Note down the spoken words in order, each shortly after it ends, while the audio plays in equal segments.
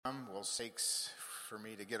will sakes for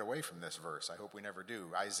me to get away from this verse. I hope we never do.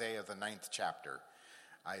 Isaiah, the 9th chapter.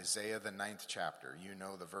 Isaiah, the 9th chapter. You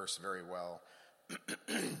know the verse very well.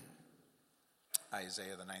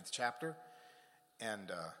 Isaiah, the 9th chapter.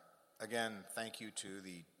 And again, thank you to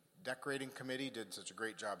the decorating committee. Did such a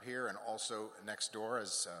great job here, and also next door,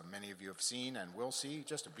 as many of you have seen and will see.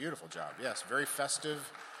 Just a beautiful job. Yes, very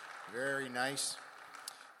festive, very nice.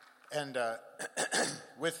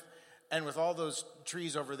 And with all those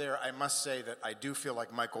trees over there, I must say that I do feel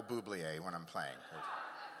like Michael Bublé when I'm playing.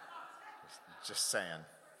 Just saying.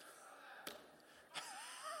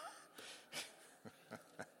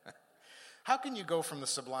 How can you go from the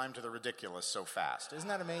sublime to the ridiculous so fast? Isn't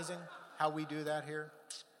that amazing how we do that here?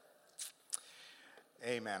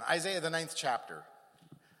 Amen. Isaiah, the 9th chapter.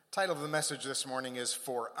 Title of the message this morning is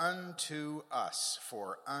For Unto Us.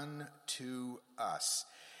 For Unto Us.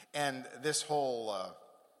 And this whole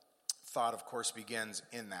thought, of course, begins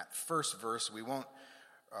in that first verse. We won't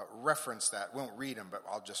reference that, won't read them, but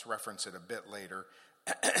I'll just reference it a bit later.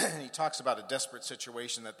 He talks about a desperate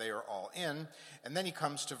situation that they are all in, and then he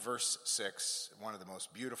comes to verse 6, one of the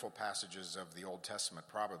most beautiful passages of the Old Testament,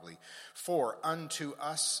 probably. For unto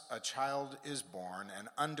us a child is born, and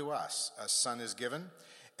unto us a son is given,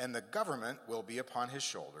 and the government will be upon his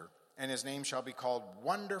shoulder, and his name shall be called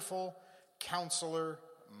Wonderful Counselor,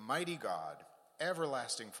 Mighty God,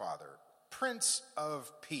 Everlasting Father, Prince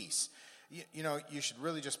of Peace. You know, you should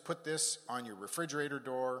really just put this on your refrigerator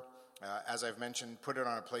door. As I've mentioned, put it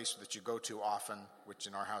on a place that you go to often, which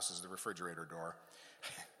in our house is the refrigerator door.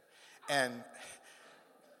 And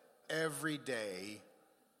every day,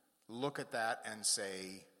 look at that and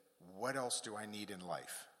say, what else do I need in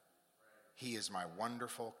life? He is my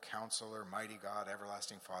wonderful counselor, mighty God,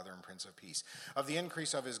 everlasting Father, and Prince of Peace. Of the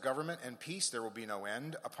increase of his government and peace there will be no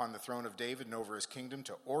end upon the throne of David and over his kingdom,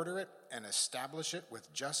 to order it and establish it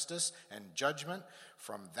with justice and judgment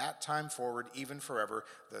from that time forward, even forever.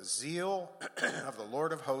 The zeal of the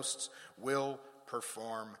Lord of hosts will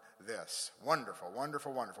perform this. Wonderful,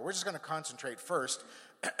 wonderful, wonderful. We're just going to concentrate first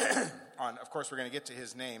on, of course, we're going to get to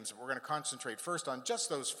his names. We're going to concentrate first on just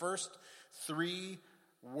those first three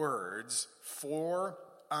words, for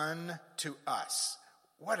unto us.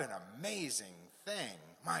 What an amazing thing.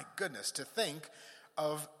 My goodness, to think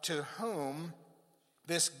of to whom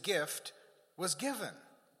this gift was given.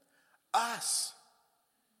 Us.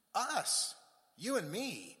 Us. You and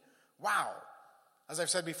me. Wow. As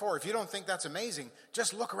I've said before, if you don't think that's amazing,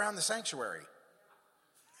 just look around the sanctuary.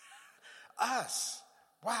 Us.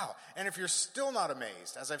 Wow. And if you're still not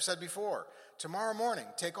amazed, as I've said before, tomorrow morning,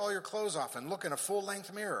 take all your clothes off and look in a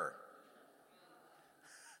full-length mirror.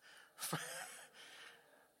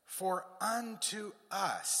 For unto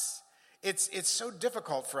us. It's so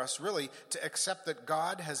difficult for us, really, to accept that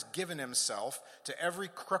God has given himself to every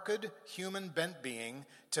crooked human bent being,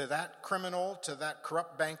 to that criminal, to that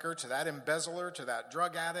corrupt banker, to that embezzler, to that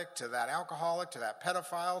drug addict, to that alcoholic, to that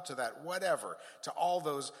pedophile, to that whatever, to all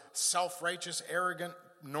those self-righteous, arrogant,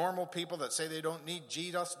 normal people that say they don't need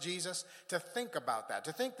Jesus, to think about that,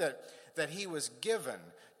 to think that he was given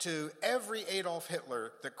to every Adolf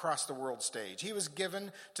Hitler that crossed the world stage. He was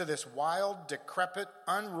given to this wild, decrepit,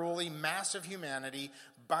 unruly mass of humanity,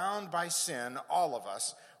 bound by sin, all of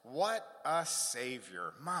us. What a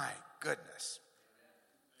Savior. My goodness.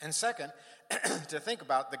 And second, to think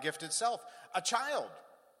about the gift itself. A child,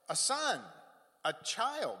 a son, a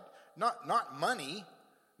child, not money,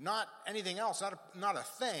 not anything else, not a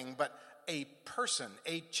thing, but a person,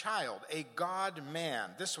 a child, a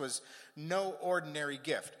God-man. This was no ordinary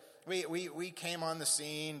gift. We came on the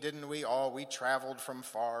scene, didn't we? We traveled from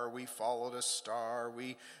far. We followed a star.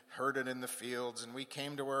 We heard it in the fields, and we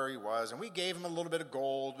came to where he was. And we gave him a little bit of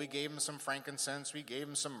gold. We gave him some frankincense. We gave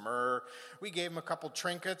him some myrrh. We gave him a couple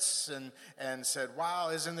trinkets and said, wow,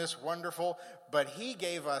 isn't this wonderful? But he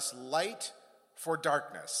gave us light for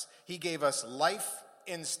darkness. He gave us life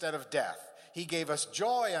instead of death. He gave us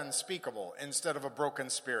joy unspeakable instead of a broken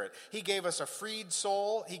spirit. He gave us a freed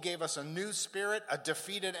soul. He gave us a new spirit, a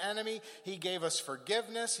defeated enemy. He gave us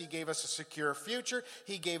forgiveness. He gave us a secure future.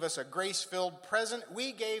 He gave us a grace-filled present.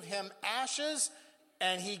 We gave him ashes,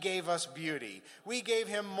 and he gave us beauty. We gave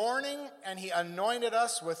him mourning, and he anointed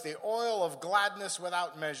us with the oil of gladness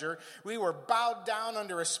without measure. We were bowed down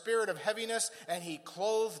under a spirit of heaviness, and he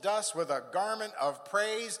clothed us with a garment of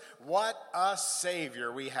praise. What a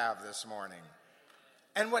Savior we have this morning.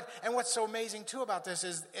 And what's so amazing, too, about this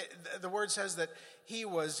is the word says that he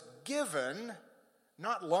was given,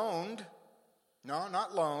 not loaned. No,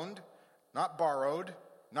 not loaned, not borrowed,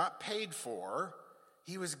 not paid for.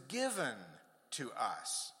 He was given to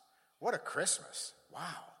us. What a Christmas. Wow.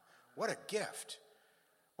 What a gift.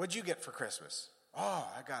 What'd you get for Christmas? Oh,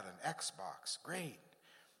 I got an Xbox. Great.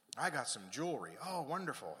 I got some jewelry. Oh,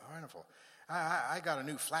 wonderful, wonderful. I got a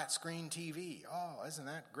new flat screen TV. Oh, isn't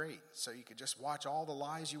that great? So you could just watch all the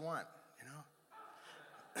lies you want, you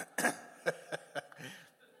know?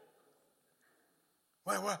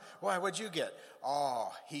 What'd you get?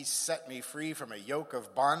 Oh, he set me free from a yoke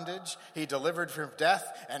of bondage. He delivered from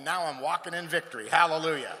death, and now I'm walking in victory.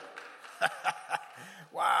 Hallelujah.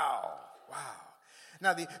 Wow.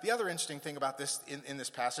 Now, the other interesting thing about this in this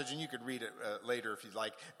passage, and you could read it later if you'd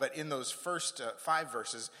like, but in those first 5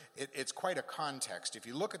 verses, it's quite a context. If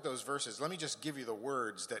you look at those verses, let me just give you the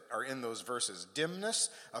words that are in those verses. Dimness,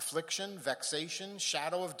 affliction, vexation,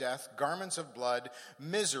 shadow of death, garments of blood,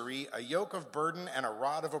 misery, a yoke of burden, and a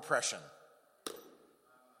rod of oppression.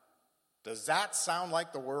 Does that sound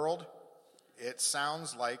like the world? It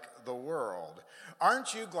sounds like the world.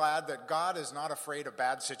 Aren't you glad that God is not afraid of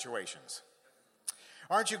bad situations?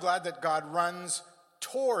 Aren't you glad that God runs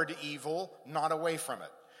toward evil, not away from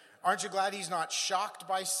it? Aren't you glad he's not shocked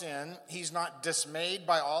by sin? He's not dismayed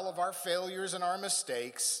by all of our failures and our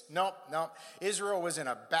mistakes. Nope. Israel was in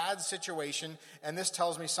a bad situation, and this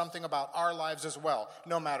tells me something about our lives as well.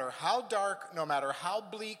 No matter how dark, no matter how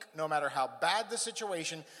bleak, no matter how bad the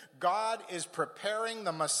situation, God is preparing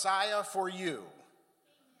the Messiah for you.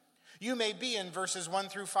 You may be in verses 1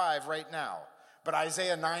 through 5 right now, but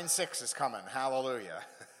Isaiah 9:6 is coming. Hallelujah.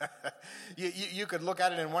 You could look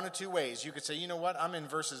at it in one of 2 ways. You could say, you know what, I'm in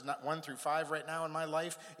verses 1 through 5 right now in my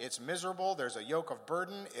life. It's miserable. There's a yoke of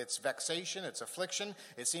burden. It's vexation. It's affliction.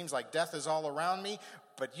 It seems like death is all around me.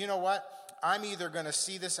 But you know what? I'm either going to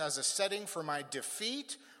see this as a setting for my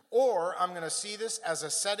defeat, or I'm going to see this as a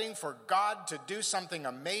setting for God to do something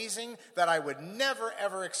amazing that I would never,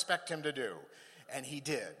 ever expect him to do. And he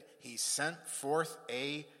did. He sent forth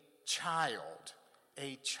a child.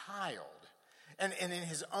 And in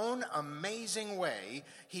his own amazing way,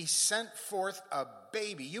 he sent forth a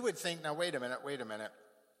baby. You would think, now wait a minute.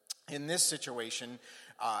 In this situation,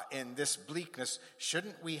 in this bleakness,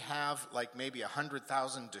 shouldn't we have like maybe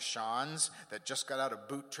 100,000 Deshans that just got out of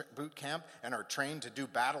boot camp and are trained to do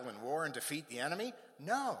battle and war and defeat the enemy?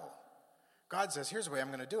 No. God says, here's the way I'm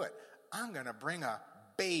going to do it. I'm going to bring a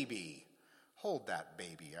baby. Hold that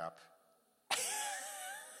baby up.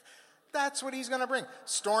 That's what he's going to bring.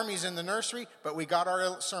 Stormy's in the nursery, but we got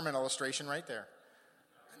our sermon illustration right there.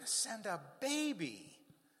 I'm going to send a baby.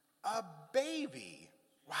 A baby.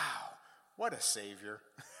 Wow, what a Savior.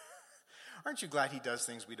 Aren't you glad he does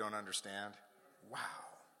things we don't understand? Wow.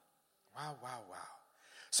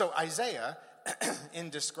 So Isaiah, in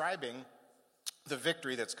describing the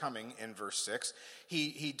victory that's coming in verse 6,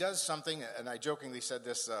 he does something, and I jokingly said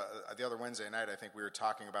this the other Wednesday night. I think we were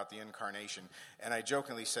talking about the incarnation, and I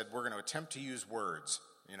jokingly said we're going to attempt to use words.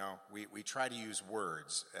 You know, we try to use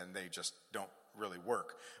words, and they just don't really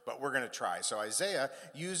work, but we're going to try. So Isaiah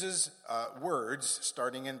uses words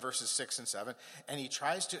starting in verses 6 and 7, and he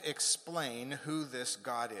tries to explain who this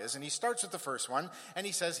God is, and he starts with the first one, and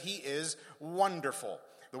he says he is wonderful.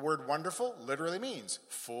 The word wonderful literally means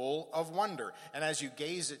full of wonder. And as you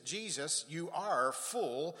gaze at Jesus, you are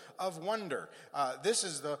full of wonder. This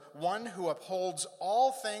is the one who upholds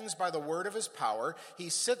all things by the word of his power. He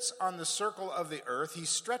sits on the circle of the earth. He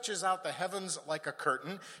stretches out the heavens like a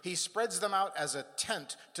curtain. He spreads them out as a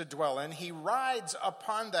tent to dwell in. He rides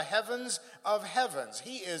upon the heavens of heavens.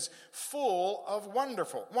 He is full of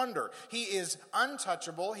wonder. He is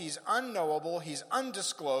untouchable. He's unknowable. He's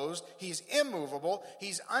undisclosed. He's immovable.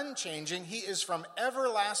 He's unchanging. He is from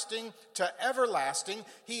everlasting to everlasting.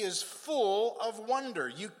 He is full of wonder.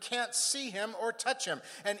 You can't see him or touch him.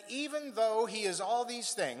 And even though he is all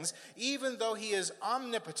these things, even though he is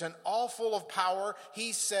omnipotent, all full of power,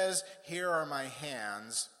 he says, "Here are my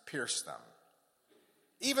hands, pierce them."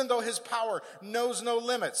 Even though his power knows no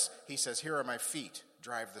limits, he says, "Here are my feet,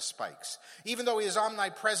 drive the spikes." Even though he is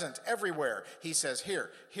omnipresent everywhere, he says,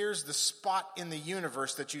 here's the spot in the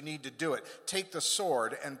universe that you need to do it. Take the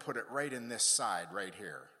sword and put it right in this side, right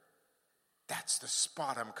here. That's the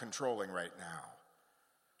spot I'm controlling right now.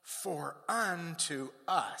 For unto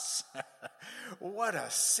us. What a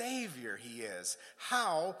Savior he is.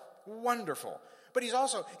 How wonderful. But he's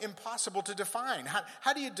also impossible to define.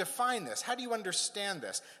 How do you define this? How do you understand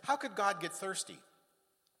this? How could God get thirsty?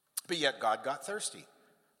 But yet God got thirsty.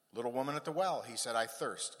 Little woman at the well, he said, "I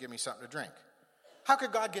thirst. Give me something to drink." How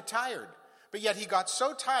could God get tired? But yet he got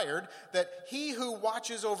so tired that he who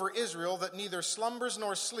watches over Israel, that neither slumbers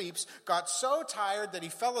nor sleeps, got so tired that he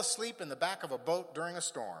fell asleep in the back of a boat during a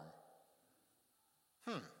storm.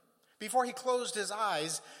 Before he closed his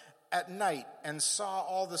eyes at night and saw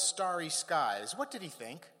all the starry skies, what did he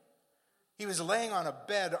think? He was laying on a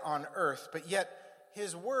bed on earth, but yet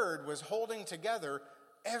his word was holding together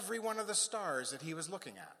every one of the stars that he was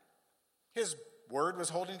looking at. His word was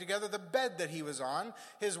holding together the bed that he was on.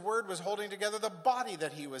 His word was holding together the body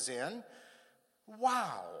that he was in.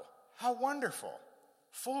 Wow, how wonderful,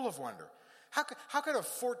 full of wonder. How could a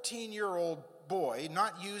 14-year-old boy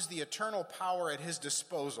not use the eternal power at his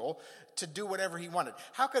disposal to do whatever he wanted?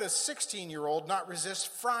 How could a 16-year-old not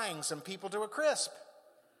resist frying some people to a crisp?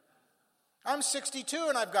 I'm 62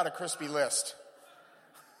 and I've got a crispy list.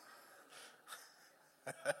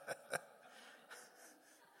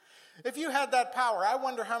 If you had that power, I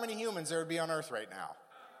wonder how many humans there would be on earth right now.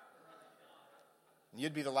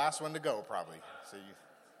 You'd be the last one to go, probably.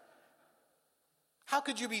 How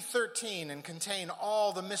could you be 13 and contain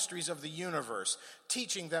all the mysteries of the universe,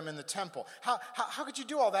 teaching them in the temple? How could you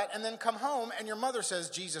do all that and then come home and your mother says,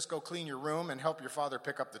 Jesus, go clean your room and help your father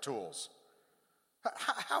pick up the tools?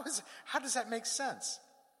 How does that make sense?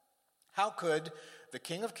 How could the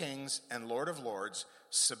King of Kings and Lord of Lords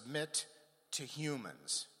submit to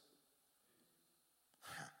humans?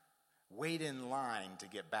 Wait in line to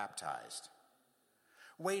get baptized.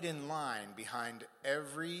 Wait in line behind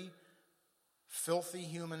every filthy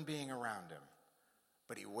human being around him.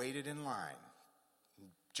 But he waited in line.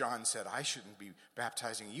 John said, I shouldn't be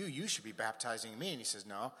baptizing you. You should be baptizing me. And he says,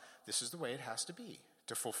 no, this is the way it has to be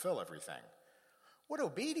to fulfill everything. What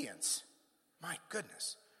obedience. My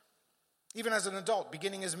goodness. Even as an adult,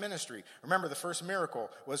 beginning his ministry. Remember, the first miracle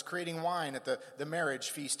was creating wine at the marriage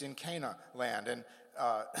feast in Cana land. And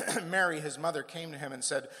Mary, his mother, came to him and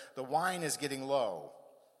said, the wine is getting low.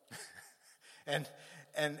 and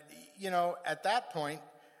you know, at that point,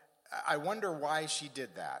 I wonder why she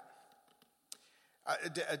did that.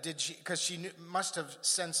 Did she? Because she must have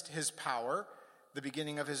sensed his power, the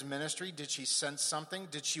beginning of his ministry. Did she sense something?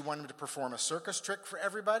 Did she want him to perform a circus trick for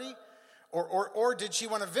everybody? Or did she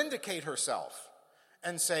want to vindicate herself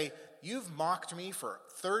and say, you've mocked me for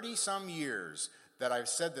 30-some years that I've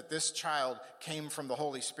said that this child came from the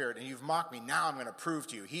Holy Spirit, and you've mocked me. Now I'm going to prove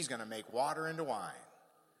to you he's going to make water into wine.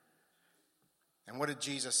 And what did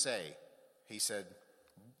Jesus say? He said,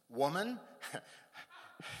 woman,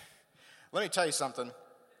 let me tell you something.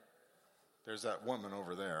 There's that woman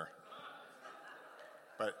over there.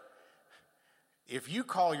 But if you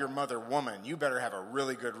call your mother woman, you better have a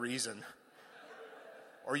really good reason.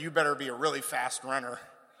 Or you better be a really fast runner.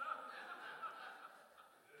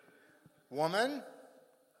 Woman.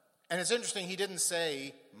 And it's interesting, he didn't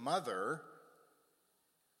say mother.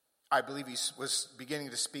 I believe he was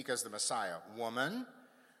beginning to speak as the Messiah. Woman,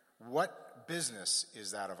 what business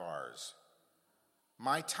is that of ours?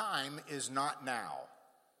 My time is not now.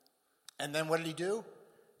 And then what did he do?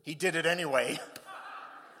 He did it anyway.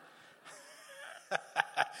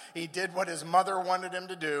 He did what his mother wanted him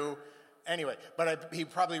to do anyway. But he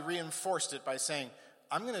probably reinforced it by saying,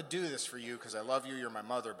 I'm going to do this for you because I love you, you're my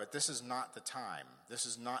mother, but this is not the time. This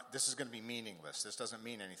is going to be meaningless. This doesn't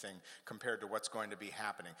mean anything compared to what's going to be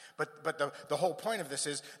happening. But the whole point of this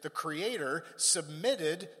is the Creator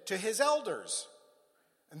submitted to his elders.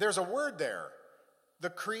 And there's a word there. The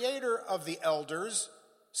Creator of the elders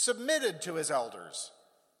submitted to his elders.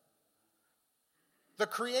 The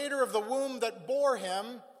Creator of the womb that bore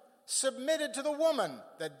him submitted to the woman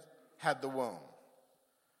that had the womb.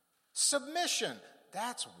 Submission.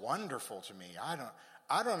 That's wonderful to me.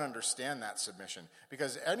 I don't understand that submission,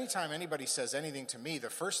 because anytime anybody says anything to me, the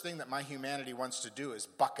first thing that my humanity wants to do is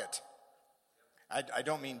bucket. I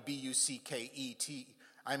don't mean B-U-C-K-E-T.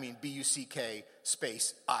 I mean B-U-C-K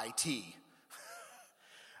space I-T.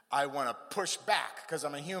 I want to push back because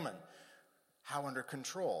I'm a human. How under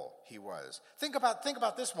control he was. Think about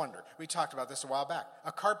this wonder. We talked about this a while back.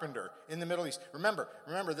 A carpenter in the Middle East. Remember,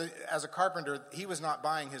 as a carpenter, he was not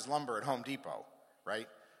buying his lumber at Home Depot, right?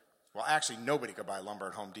 Well, actually, nobody could buy lumber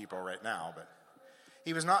at Home Depot right now, but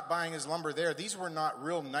he was not buying his lumber there. These were not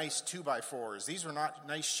real nice 2x4s. These were not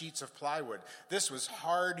nice sheets of plywood. This was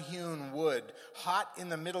hard-hewn wood, hot in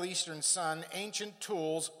the Middle Eastern sun, ancient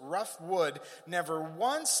tools, rough wood. Never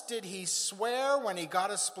once did he swear when he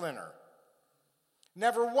got a splinter.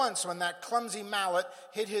 Never once when that clumsy mallet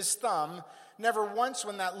hit his thumb. Never once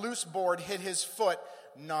when that loose board hit his foot.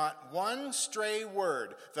 Not one stray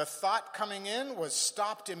word. The thought coming in was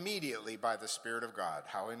stopped immediately by the Spirit of God.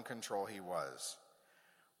 How in control he was.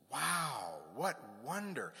 Wow, what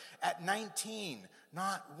wonder. At 19,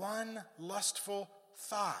 not one lustful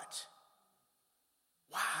thought.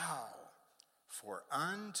 Wow. For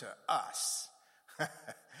unto us,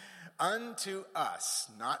 unto us,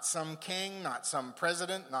 not some king, not some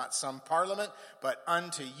president, not some parliament, but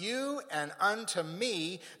unto you and unto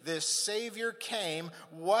me this Savior came.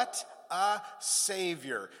 What a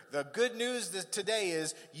Savior. The good news today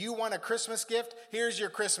is you want a Christmas gift? Here's your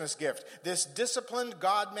Christmas gift. This disciplined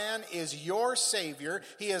God-man is your Savior.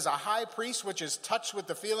 He is a high priest which is touched with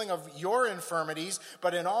the feeling of your infirmities,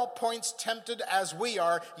 but in all points tempted as we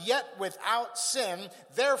are, yet without sin.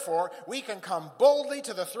 Therefore, we can come boldly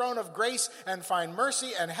to the throne of grace and find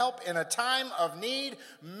mercy and help in a time of need.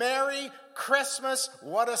 Merry Christmas.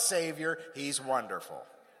 What a Savior. He's wonderful.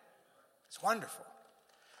 It's wonderful.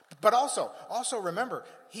 But also remember,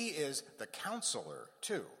 he is the counselor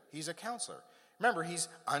too. He's a counselor. Remember, he's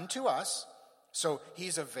unto us, so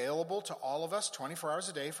he's available to all of us 24 hours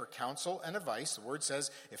a day for counsel and advice. The word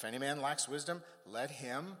says, if any man lacks wisdom, let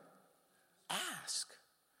him ask,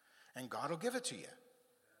 and God will give it to you.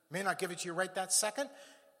 May not give it to you right that second.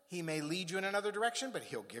 He may lead you in another direction, but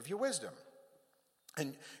he'll give you wisdom.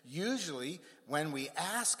 And usually when we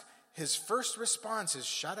ask, his first response is,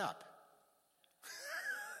 shut up.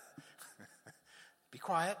 Be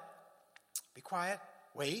quiet. Be quiet.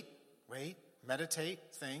 Wait. Meditate.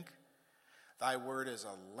 Think. Thy word is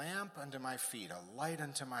a lamp unto my feet, a light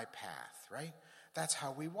unto my path, right? That's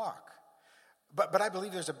how we walk. But I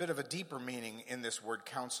believe there's a bit of a deeper meaning in this word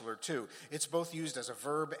counselor too. It's both used as a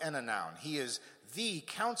verb and a noun. He is the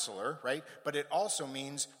counselor, right? But it also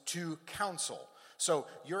means to counsel. So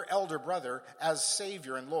your elder brother, as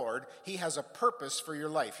Savior and Lord, he has a purpose for your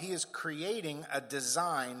life. He is creating a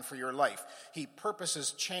design for your life. He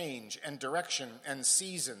purposes change and direction and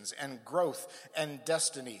seasons and growth and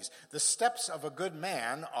destinies. The steps of a good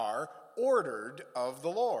man are ordered of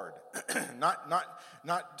the Lord.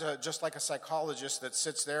 not just like a psychologist that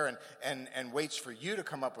sits there and waits for you to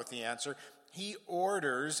come up with the answer. He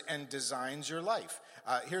orders and designs your life.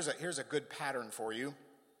 Here's a good pattern for you.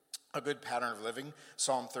 A good pattern of living,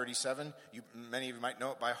 Psalm 37. Many of you might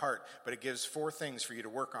know it by heart, but it gives 4 things for you to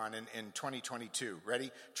work on in 2022. Ready?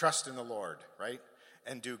 Trust in the Lord, right?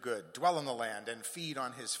 And do good. Dwell in the land and feed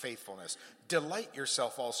on his faithfulness. Delight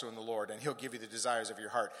yourself also in the Lord, and he'll give you the desires of your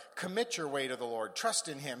heart. Commit your way to the Lord. Trust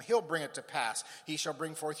in him. He'll bring it to pass. He shall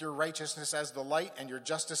bring forth your righteousness as the light and your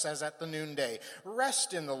justice as at the noonday.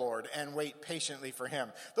 Rest in the Lord and wait patiently for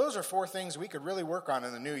him. Those are 4 things we could really work on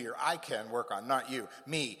in the new year. I can work on, not you.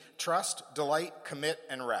 Me. Trust, delight, commit,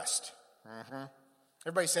 and rest.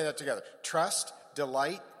 Everybody say that together. Trust,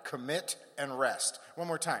 delight, commit, and rest. One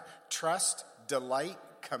more time. Trust, delight,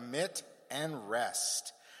 commit, and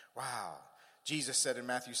rest. Wow. Jesus said in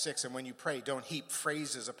Matthew 6, and when you pray, don't heap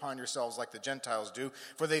phrases upon yourselves like the Gentiles do,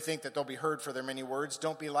 for they think that they'll be heard for their many words.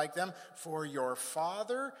 Don't be like them, for your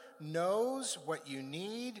Father knows what you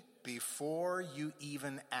need before you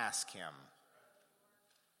even ask him.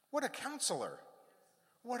 What a counselor.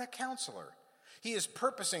 What a counselor. He is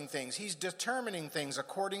purposing things. He's determining things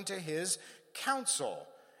according to his counsel,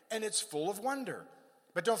 and it's full of wonder.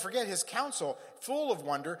 But don't forget, his counsel, full of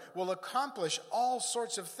wonder, will accomplish all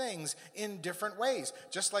sorts of things in different ways.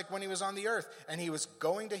 Just like when he was on the earth and he was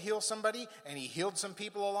going to heal somebody and he healed some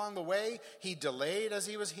people along the way. He delayed as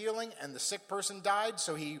he was healing and the sick person died,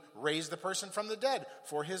 so he raised the person from the dead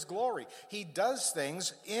for his glory. He does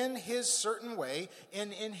things in his certain way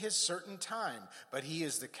and in his certain time. But he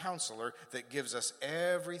is the counselor that gives us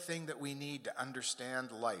everything that we need to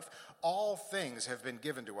understand life. All things have been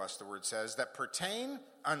given to us, the word says, that pertain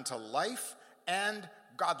unto life and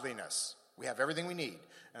godliness. We have everything we need.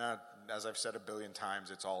 As I've said 1 billion times,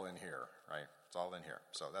 it's all in here, right? It's all in here.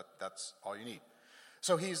 So that's all you need.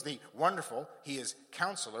 So he's the wonderful, he is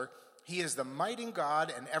counselor, he is the mighty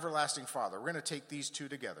God and everlasting Father. We're going to take these 2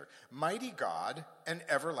 together. Mighty God and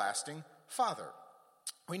everlasting Father.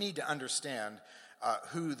 We need to understand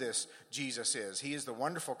who this Jesus is. He is the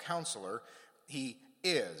wonderful counselor. He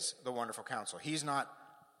is the wonderful counselor. He's not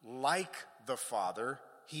like the Father.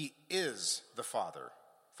 He is the Father.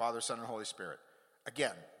 Father, Son, and Holy Spirit.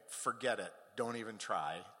 Again, forget it. Don't even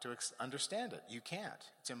try to understand it. You can't.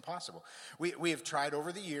 It's impossible. We have tried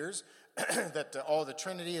over the years that the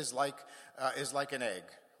Trinity is like an egg,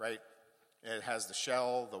 right? It has the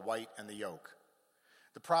shell, the white, and the yolk.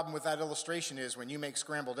 The problem with that illustration is when you make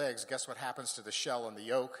scrambled eggs, guess what happens to the shell and the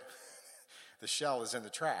yolk? The shell is in the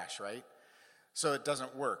trash, right? So it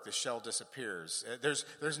doesn't work. The shell disappears.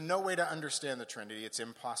 There's no way to understand the Trinity. It's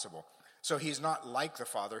impossible. So he's not like the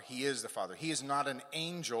Father. He is the Father. He is not an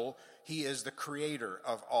angel. He is the creator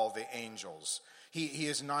of all the angels. He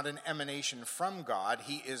is not an emanation from God.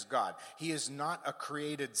 He is God. He is not a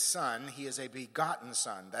created son. He is a begotten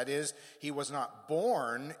son. That is, he was not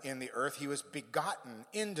born in the earth. He was begotten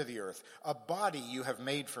into the earth. A body you have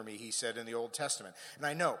made for me, he said in the Old Testament. And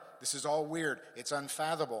I know this is all weird. It's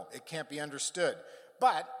unfathomable. It can't be understood.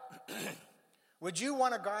 But would you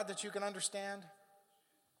want a God that you can understand?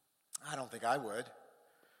 I don't think I would.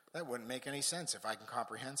 That wouldn't make any sense if I can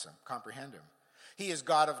comprehend him. He is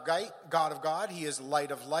God of God. He is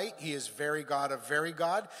light of light. He is very God of very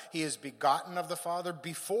God. He is begotten of the Father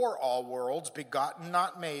before all worlds, begotten,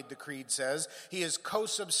 not made, the creed says. He is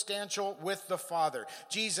co-substantial with the Father.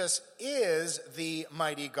 Jesus is the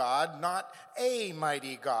mighty God, not a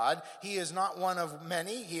mighty God. He is not one of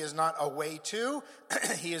many. He is not a way to.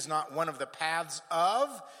 He is not one of the paths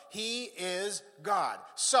of. He is God.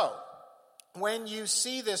 So, when you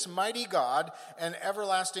see this mighty God and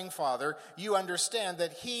everlasting Father, you understand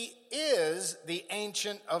that he is the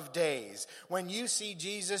Ancient of Days. When you see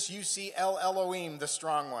Jesus, you see El Elohim, the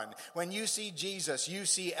strong one. When you see Jesus, you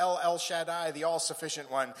see El Shaddai, the all-sufficient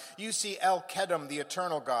one. You see El Kedem, the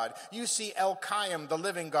eternal God. You see El Kayim, the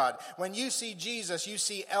living God. When you see Jesus, you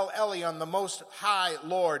see El Elyon, the most high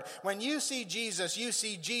Lord. When you see Jesus,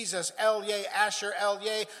 El Yeh, Asher El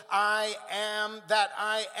Yeh, I am that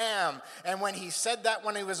I am. And when he said that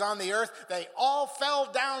when he was on the earth, they all fell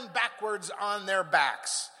down backwards on their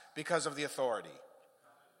backs because of the authority.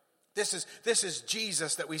 This is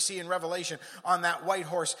Jesus that we see in Revelation on that white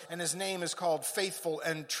horse, and his name is called Faithful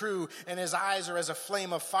and True, and his eyes are as a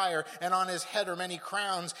flame of fire, and on his head are many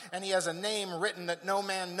crowns, and he has a name written that no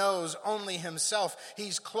man knows, only himself.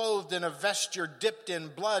 He's clothed in a vesture dipped in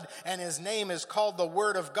blood, and his name is called the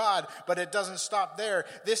Word of God. But it doesn't stop there.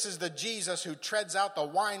 This is the Jesus who treads out the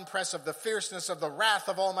winepress of the fierceness of the wrath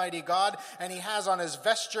of Almighty God, and he has on his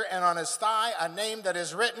vesture and on his thigh a name that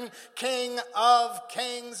is written, King of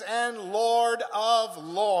Kings and Lord of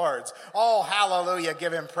Lords. Oh, hallelujah,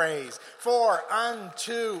 give him praise. For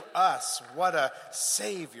unto us, what a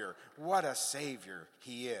Savior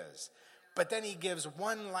he is. But then he gives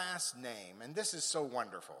one last name, and this is so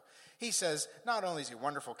wonderful. He says, not only is he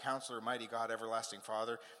wonderful Counselor, mighty God, everlasting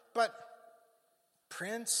Father, but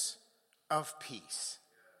Prince of Peace.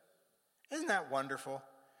 Isn't that wonderful?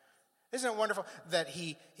 Isn't it wonderful that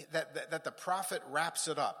that the prophet wraps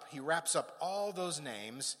it up? He wraps up all those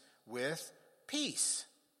names with peace.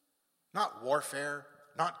 Not warfare,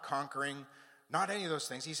 not conquering, not any of those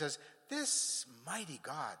things. He says, this mighty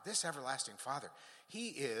God, this everlasting Father, he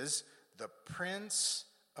is the Prince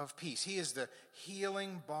of Peace. He is the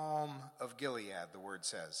healing balm of Gilead, the word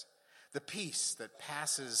says. The peace that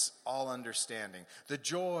passes all understanding, the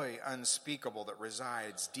joy unspeakable that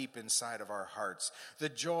resides deep inside of our hearts, the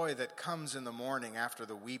joy that comes in the morning after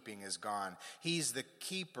the weeping is gone. He's the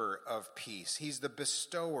keeper of peace. He's the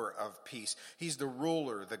bestower of peace. He's the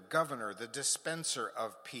ruler, the governor, the dispenser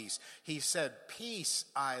of peace. He said, peace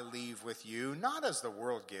I leave with you, not as the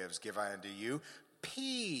world gives, give I unto you.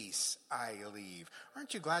 Peace I leave.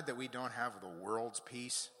 Aren't you glad that we don't have the world's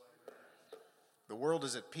peace? The world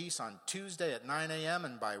is at peace on Tuesday at 9 a.m.,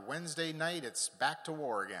 and by Wednesday night, it's back to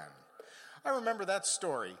war again. I remember that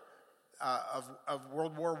story of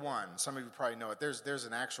World War I. Some of you probably know it. There's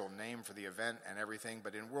an actual name for the event and everything,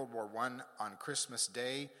 but in World War I, on Christmas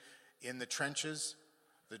Day, in the trenches,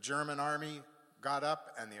 the German army got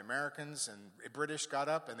up, and the Americans and British got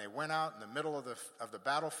up, and they went out in the middle of the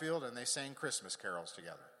battlefield, and they sang Christmas carols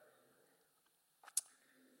together.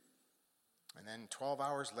 And then 12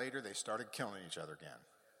 hours later, they started killing each other again.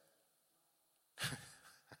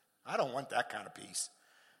 I don't want that kind of peace.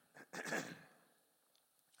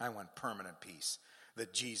 I want permanent peace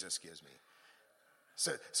that Jesus gives me.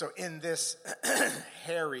 So in this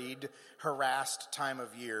harried, harassed time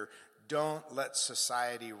of year, don't let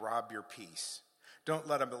society rob your peace. Don't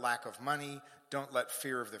let a lack of money, don't let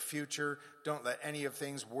fear of the future, don't let any of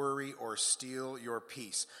things worry or steal your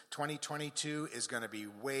peace. 2022 is going to be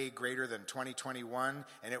way greater than 2021,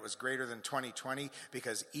 and it was greater than 2020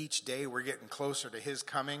 because each day we're getting closer to his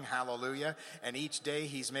coming, hallelujah, and each day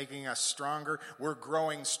he's making us stronger. We're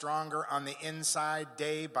growing stronger on the inside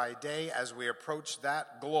day by day as we approach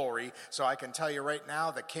that glory. So I can tell you right now,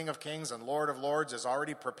 the King of Kings and Lord of Lords is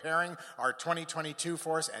already preparing our 2022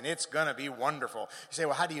 for us, and it's going to be wonderful. You say,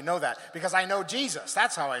 well, how do you know that? Because I know Jesus.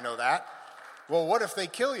 That's how I know that. Well, what if they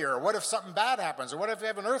kill you? Or what if something bad happens? Or what if you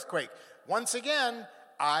have an earthquake? Once again,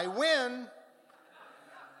 I win.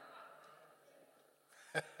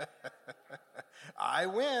 I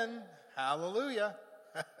win. Hallelujah.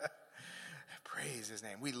 Praise his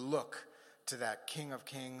name. We look to that King of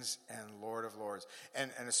Kings and Lord of Lords.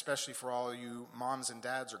 And especially for all you moms and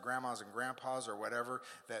dads or grandmas and grandpas or whatever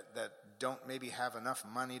that don't maybe have enough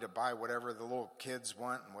money to buy whatever the little kids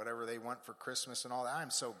want and whatever they want for Christmas and all that.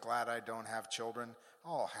 I'm so glad I don't have children.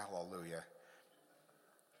 Oh, hallelujah.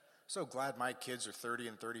 So glad my kids are 30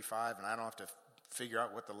 and 35 and I don't have to figure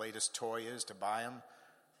out what the latest toy is to buy them.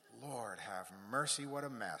 Lord have mercy, what a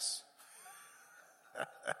mess.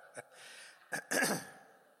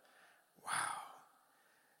 Wow.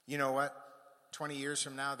 You know what? 20 years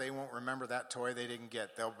from now, they won't remember that toy they didn't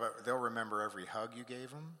get. They'll remember every hug you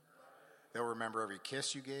gave them. They'll remember every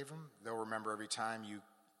kiss you gave them. They'll remember every time you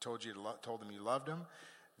told them you loved them.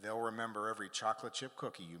 They'll remember every chocolate chip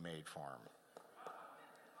cookie you made for them.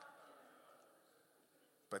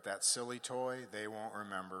 But that silly toy, they won't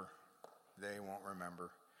remember. They won't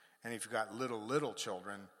remember. And if you've got little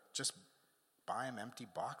children, just buy them empty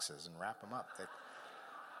boxes and wrap them up.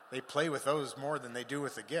 They play with those more than they do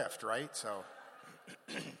with the gift, right? So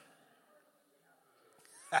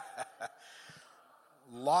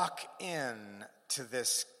lock in to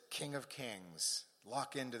this King of Kings.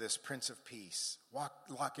 Lock into this Prince of Peace.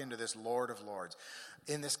 Lock into this Lord of Lords.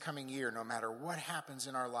 In this coming year, no matter what happens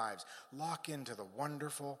in our lives, lock into the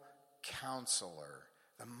wonderful Counselor,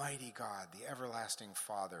 the mighty God, the everlasting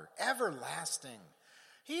Father. Everlasting.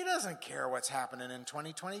 He doesn't care what's happening in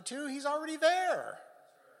 2022. He's already there.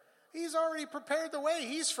 He's already prepared the way.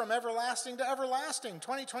 He's from everlasting to everlasting.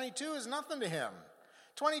 2022 is nothing to him.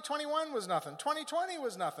 2021 was nothing. 2020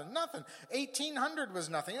 was nothing. Nothing. 1800 was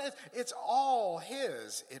nothing. It's all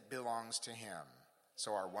his. It belongs to him.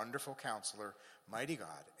 So our wonderful Counselor, mighty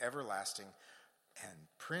God, everlasting, and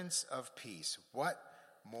Prince of Peace. What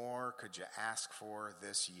more could you ask for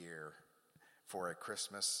this year for a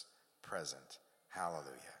Christmas present?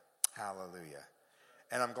 Hallelujah. Hallelujah.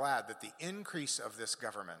 And I'm glad that the increase of this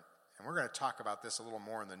government, and we're going to talk about this a little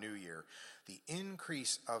more in the new year, the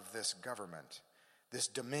increase of this government, this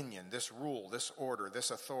dominion, this rule, this order,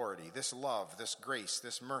 this authority, this love, this grace,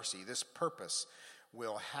 this mercy, this purpose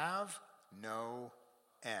will have no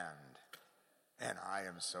end. And I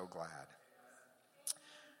am so glad.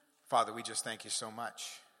 Father, we just thank you so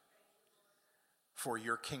much for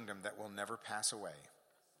your kingdom that will never pass away.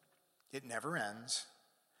 It never ends.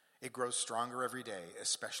 It grows stronger every day,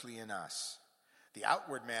 especially in us. The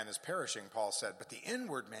outward man is perishing, Paul said, but the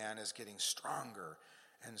inward man is getting stronger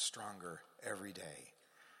and stronger every day.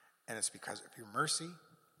 And it's because of your mercy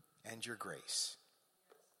and your grace.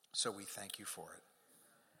 So we thank you for it.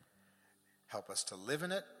 Help us to live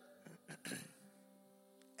in it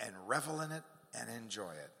and revel in it and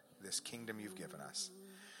enjoy it, this kingdom you've given us.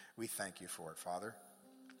 We thank you for it, Father.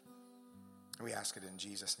 We ask it in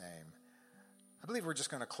Jesus' name. I believe we're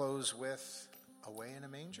just going to close with Away in a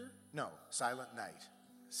Manger? No, Silent Night.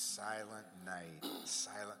 Silent Night.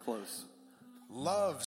 Silent. Close. Love